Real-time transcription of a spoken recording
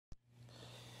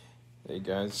Hey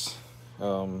guys,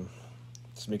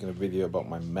 just making a video about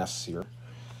my mess here.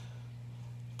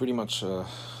 Pretty much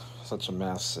such a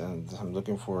mess, and I'm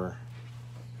looking for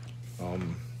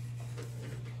um,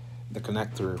 the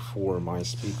connector for my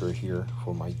speaker here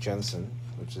for my Jensen,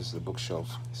 which is the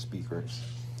bookshelf speakers.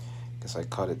 Because I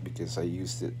cut it because I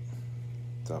used it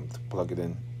to plug it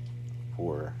in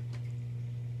for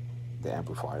the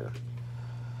amplifier.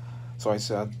 So I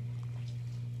said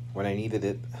when I needed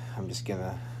it, I'm just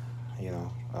gonna,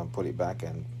 put it back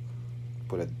and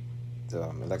put a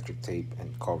electric tape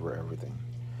and cover everything.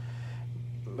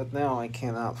 But now I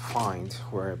cannot find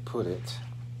where I put it,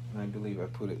 and I believe I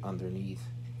put it underneath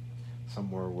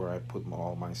somewhere where I put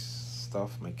all my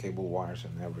stuff, my cable wires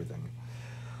and everything.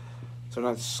 So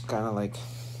that's kind of like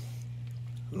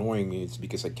annoying me. It's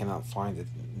because I cannot find it.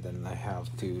 Then I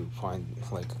have to find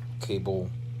like cable,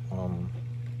 what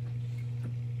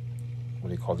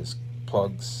do you call this,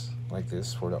 plugs like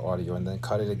this for the audio, and then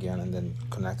cut it again and then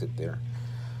connect it there.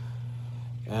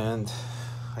 And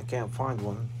I can't find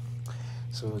one.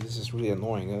 So this is really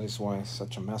annoying. That is why it's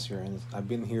such a mess here. And I've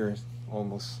been here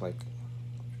almost like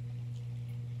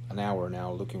an hour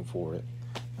now looking for it,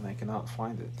 and I cannot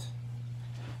find it.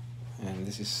 And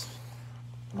this is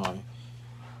my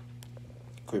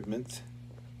equipment.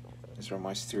 These are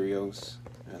my stereos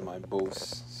and my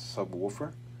Bose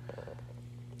subwoofer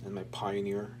and my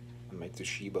Pioneer and my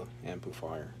Toshiba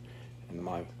amplifier and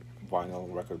my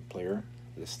vinyl record player,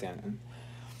 the Stanton.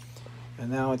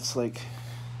 And now it's like,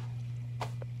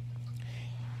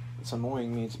 it's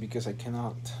annoying me. It's because I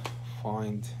cannot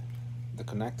find the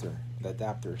connector, the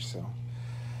adapter. So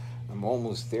I'm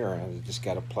almost there. I just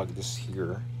gotta plug this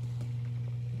here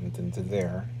into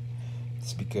there.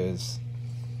 It's because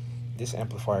this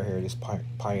amplifier here, this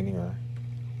Pioneer,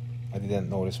 I didn't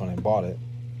notice when I bought it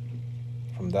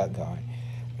from that guy.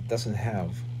 It doesn't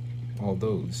have all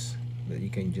those that you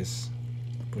can just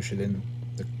push it in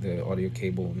the audio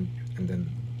cable and then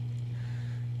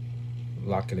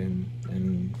lock it in,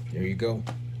 and there you go.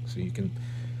 So you can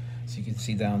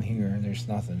see down here there's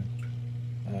nothing.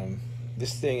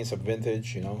 This thing is a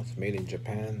vintage, it's made in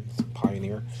Japan. It's a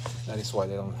Pioneer. That is why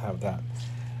they don't have that.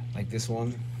 Like this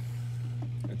one,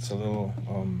 it's a little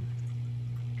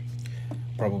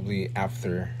probably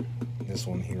after this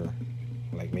one here.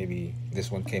 Like maybe this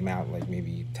one came out like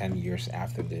maybe 10 years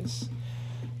after this.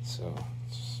 So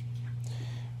it's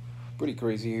pretty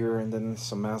crazy here. And then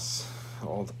it's a mess.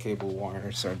 All the cable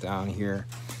wires are down here,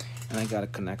 and I gotta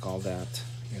connect all that,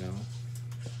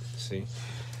 see.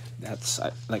 That's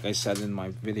like I said in my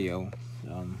video,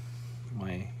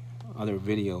 my other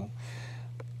video,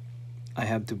 I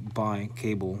had to buy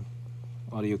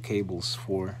audio cables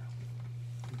for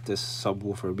this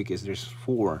subwoofer because there's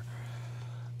four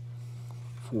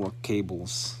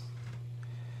cables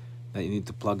that you need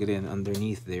to plug it in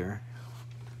underneath there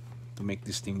to make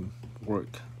this thing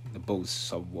work, the Bose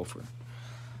subwoofer.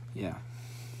 Yeah,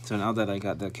 so now that I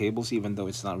got the cables, even though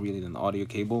it's not really an audio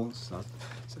cable,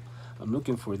 I'm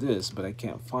looking for this, but I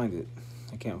can't find it.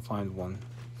 I can't find one.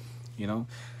 When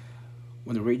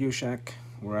the Radio Shack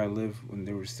where I live, when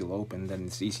they were still open, then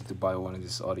it's easy to buy one of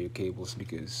these audio cables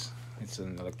because it's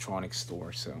an electronics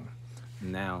store. So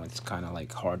now it's kind of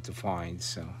like hard to find.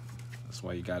 So that's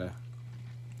why you gotta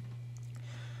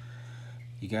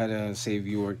save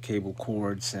your cable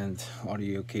cords and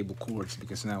audio cable cords,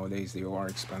 because nowadays they are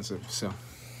expensive. So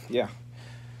yeah.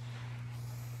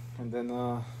 And then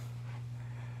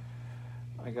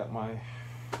I got my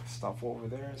stuff over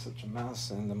there. It's such a mess,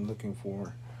 and I'm looking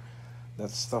for that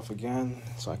stuff again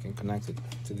so I can connect it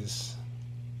to this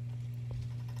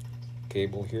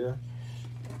cable here,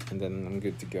 and then I'm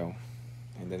good to go.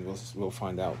 And then we'll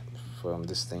find out if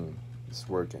this thing is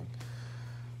working.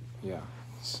 Yeah,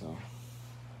 so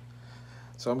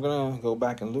I'm gonna go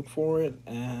back and look for it,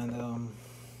 and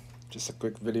just a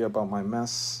quick video about my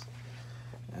mess,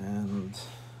 and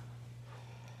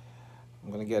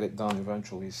I'm gonna get it done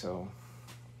eventually. So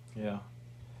yeah,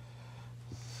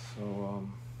 so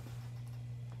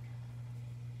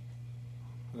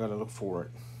I gotta look for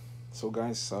it. So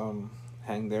guys,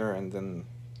 hang there and then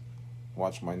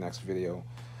watch my next video,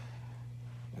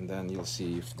 and then you'll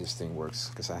see if this thing works,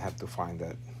 because I have to find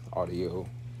that audio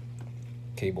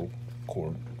cable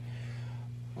cord.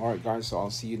 Alright guys, so I'll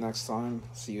see you next time.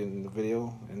 See you in the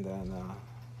video, and then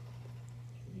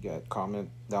you got a comment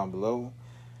down below,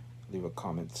 leave a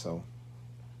comment. So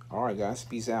alright guys,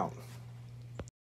 peace out.